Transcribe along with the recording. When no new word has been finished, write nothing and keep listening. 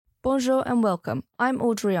Bonjour and welcome. I'm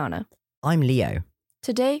Adriana. I'm Leo.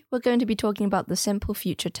 Today, we're going to be talking about the simple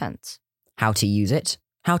future tense. How to use it,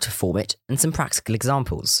 how to form it, and some practical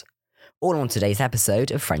examples. All on today's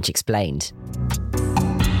episode of French Explained.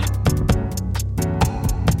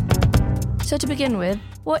 So to begin with,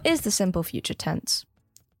 what is the simple future tense?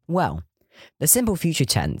 Well, the simple future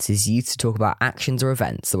tense is used to talk about actions or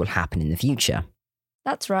events that will happen in the future.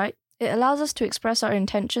 That's right. It allows us to express our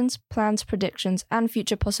intentions, plans, predictions, and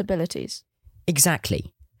future possibilities.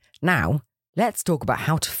 Exactly. Now, let's talk about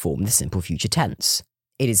how to form the simple future tense.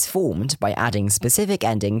 It is formed by adding specific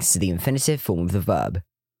endings to the infinitive form of the verb.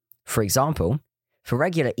 For example, for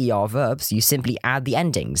regular ER verbs, you simply add the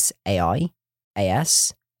endings AI,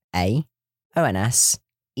 AS, A, ONS,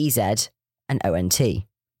 EZ, and ONT.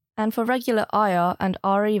 And for regular IR and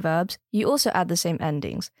RE verbs, you also add the same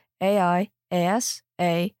endings AI, AS,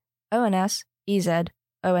 A, ONS, EZ,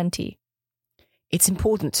 ONT. It's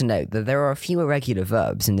important to note that there are a few irregular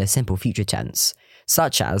verbs in the simple future tense,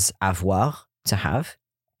 such as avoir, to have,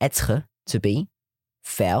 être, to be,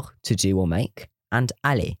 faire, to do or make, and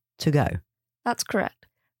aller, to go. That's correct.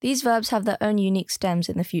 These verbs have their own unique stems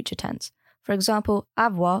in the future tense. For example,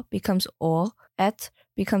 avoir becomes or, être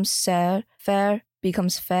becomes ser, faire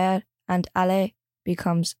becomes faire, and aller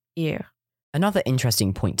becomes ir. Another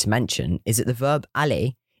interesting point to mention is that the verb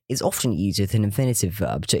aller is often used with an infinitive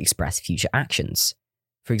verb to express future actions.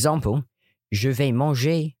 For example, je vais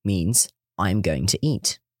manger means I'm going to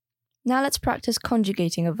eat. Now let's practice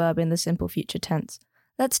conjugating a verb in the simple future tense.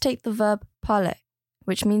 Let's take the verb parler,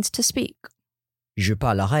 which means to speak. Je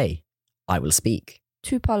parlerai, I will speak.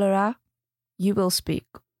 Tu parleras, you will speak.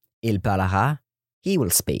 Il parlera, he will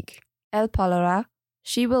speak. Elle parlera,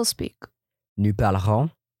 she will speak. Nous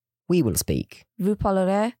parlerons, we will speak. Vous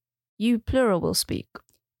parlerez, you plural will speak.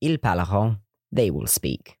 Ils parleront, they will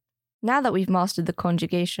speak. Now that we've mastered the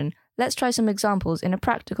conjugation, let's try some examples in a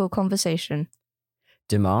practical conversation.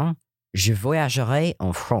 Demain, je voyagerai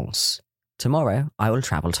en France. Tomorrow, I will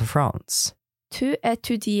travel to France. Tu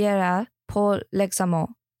étudieras pour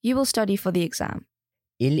l'examen. You will study for the exam.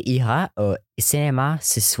 Il ira au cinéma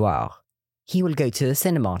ce soir. He will go to the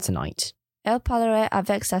cinema tonight. Elle parlerait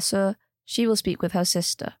avec sa sœur. She will speak with her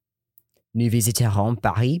sister. Nous visiterons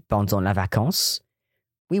Paris pendant la vacance.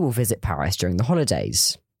 We will visit Paris during the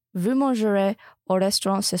holidays. Vous mangerez au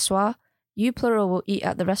restaurant ce soir. You plural will eat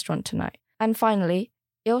at the restaurant tonight. And finally,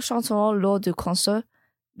 ils chanteront lors du concert.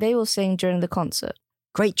 They will sing during the concert.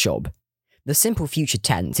 Great job. The simple future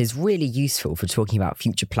tense is really useful for talking about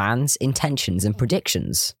future plans, intentions, and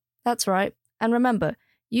predictions. That's right. And remember,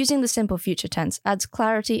 using the simple future tense adds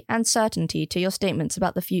clarity and certainty to your statements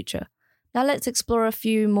about the future. Now let's explore a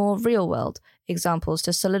few more real-world examples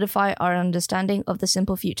to solidify our understanding of the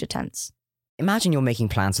simple future tense. Imagine you're making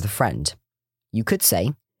plans with a friend. You could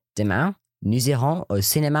say, Demain, nous irons au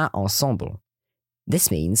cinéma ensemble. This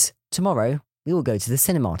means, tomorrow, we will go to the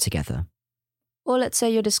cinema together. Or let's say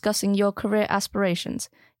you're discussing your career aspirations.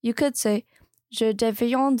 You could say, Je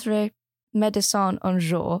deviendrai médecin un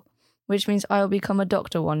jour, which means I will become a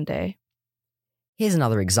doctor one day. Here's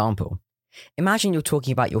another example. Imagine you're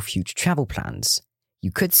talking about your future travel plans.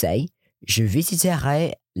 You could say, Je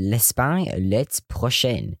visiterai l'Espagne l'été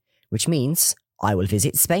prochain, which means I will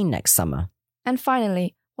visit Spain next summer. And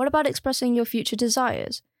finally, what about expressing your future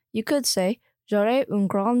desires? You could say, J'aurai une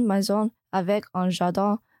grande maison avec un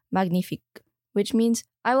jardin magnifique, which means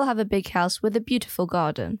I will have a big house with a beautiful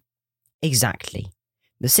garden. Exactly.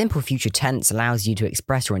 The simple future tense allows you to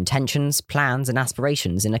express your intentions, plans, and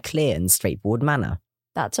aspirations in a clear and straightforward manner.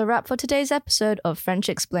 That's a wrap for today's episode of French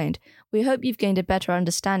Explained. We hope you've gained a better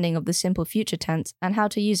understanding of the simple future tense and how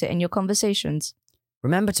to use it in your conversations.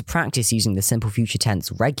 Remember to practice using the simple future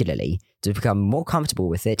tense regularly to become more comfortable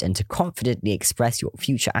with it and to confidently express your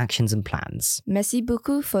future actions and plans. Merci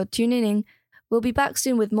beaucoup for tuning in. We'll be back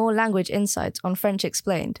soon with more language insights on French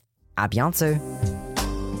Explained. À bientôt!